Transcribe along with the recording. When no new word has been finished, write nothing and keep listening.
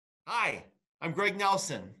Hi, I'm Greg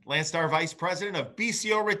Nelson, Landstar Vice President of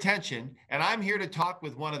BCO Retention, and I'm here to talk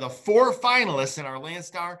with one of the 4 finalists in our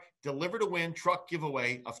Landstar Deliver to Win truck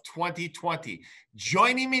giveaway of 2020.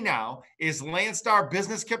 Joining me now is Landstar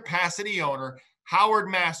Business Capacity Owner, Howard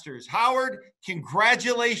Masters. Howard,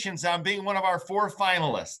 congratulations on being one of our 4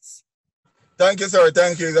 finalists. Thank you, sir.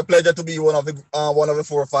 Thank you. It's a pleasure to be one of the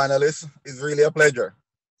 4 finalists. It's really a pleasure.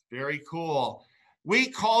 Very cool. We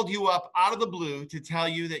called you up out of the blue to tell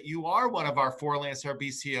you that you are one of our 4 Landstar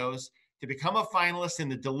BCOs to become a finalist in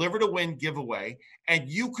the Deliver to Win giveaway, and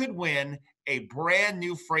you could win a brand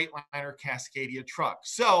new Freightliner Cascadia truck.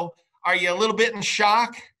 So, are you a little bit in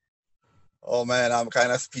shock? Oh man, I'm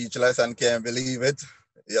kind of speechless and can't believe it.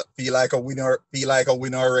 Yeah, feel like a winner. Feel like a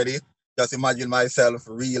winner already. Just imagine myself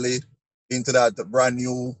really into that brand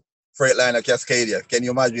new Freightliner Cascadia. Can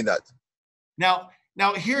you imagine that? Now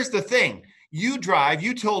here's the thing. You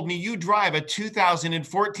told me you drive a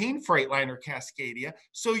 2014 Freightliner Cascadia,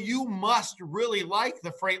 so you must really like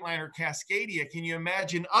the Freightliner Cascadia. Can you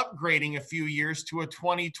imagine upgrading a few years to a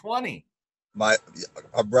 2020?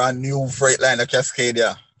 A brand new Freightliner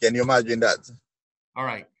Cascadia. Can you imagine that? All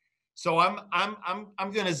right. So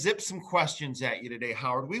I'm going to zip some questions at you today,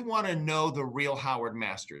 Howard. We want to know the real Howard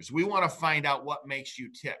Masters. We want to find out what makes you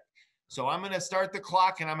tick. So I'm going to start the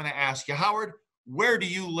clock and I'm going to ask you, Howard, where do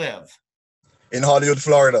you live? In Hollywood,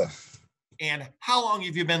 Florida. And how long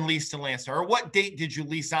have you been leased to Landstar? Or what date did you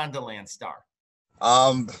lease onto Landstar?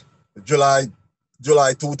 July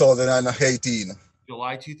 2018.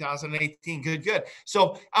 July 2018. Good.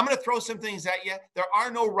 So I'm going to throw some things at you. There are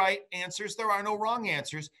no right answers. There are no wrong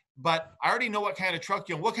answers. But I already know what kind of truck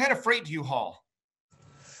you own. What kind of freight do you haul?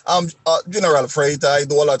 General freight. I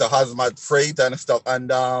do a lot of hazmat freight and stuff. And,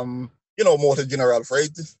 motor general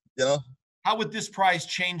freight, How would this prize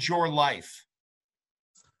change your life?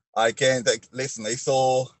 I can't listen.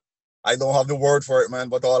 So I don't have the word for it, man.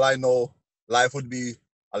 But all I know, life would be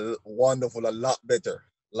a lot better,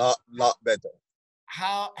 lot better.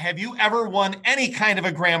 How have you ever won any kind of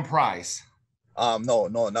a grand prize? No,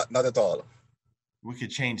 not at all. We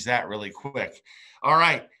could change that really quick. All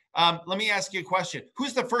right. Let me ask you a question.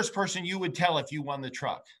 Who's the first person you would tell if you won the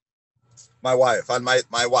truck? My wife and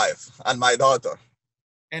my wife and my daughter.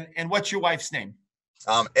 And what's your wife's name?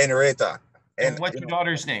 Enrita. And what's your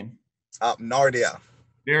daughter's name? Nardia.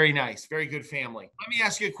 Very nice. Very good family. Let me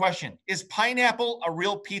ask you a question. Is pineapple a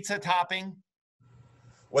real pizza topping?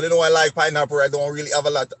 Well, I like pineapple. I don't really have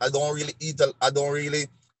a lot. I don't really eat a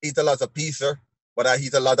lot of pizza, but I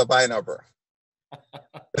eat a lot of pineapple.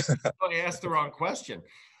 I asked the wrong question.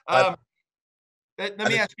 Let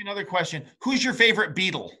me ask you another question. Who's your favorite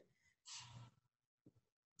Beatle?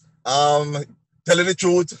 Telling the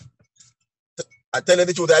truth, I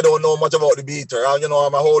don't know much about the Beatles.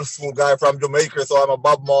 I'm a whole school guy from Jamaica, so I'm a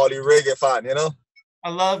Bob Marley reggae fan, I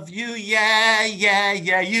love you, yeah.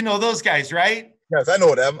 You know those guys, right? Yes, I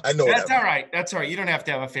know them. That's all right. That's all right. You don't have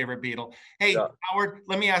to have a favorite Beatle. Hey, yeah. Howard,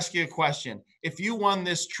 let me ask you a question. If you won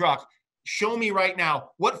this truck, show me right now,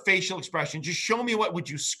 what facial expression? Just show me would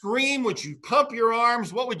you scream? Would you pump your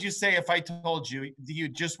arms? What would you say if I told you you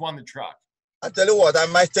just won the truck? I tell you what, I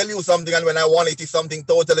might tell you something, and when I want it is something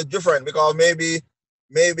totally different, because maybe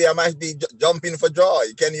I might be jumping for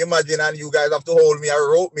joy. Can you imagine? And you guys have to hold me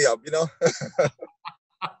or rope me up,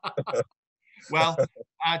 Well,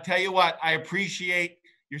 I tell you what, I appreciate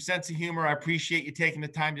your sense of humor. I appreciate you taking the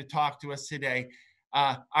time to talk to us today.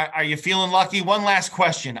 Are you feeling lucky? One last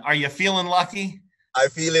question. Are you feeling lucky?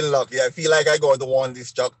 I'm feeling lucky. I feel like I got to win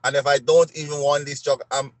this truck. And if I don't even win this truck,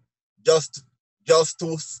 I'm just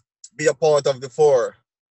to be a part of the 4.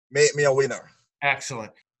 Make me a winner.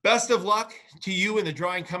 Excellent. Best of luck to you in the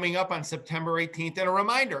drawing coming up on September 18th. And a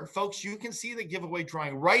reminder, folks, you can see the giveaway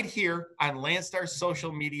drawing right here on Landstar's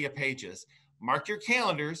social media pages. Mark your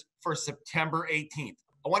calendars for September 18th.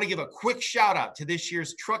 I want to give a quick shout out to this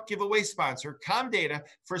year's truck giveaway sponsor, Comdata,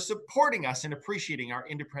 for supporting us and appreciating our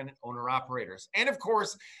independent owner operators. And of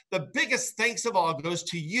course, the biggest thanks of all goes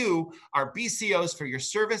to you, our BCOs, for your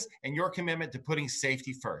service and your commitment to putting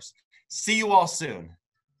safety first. See you all soon.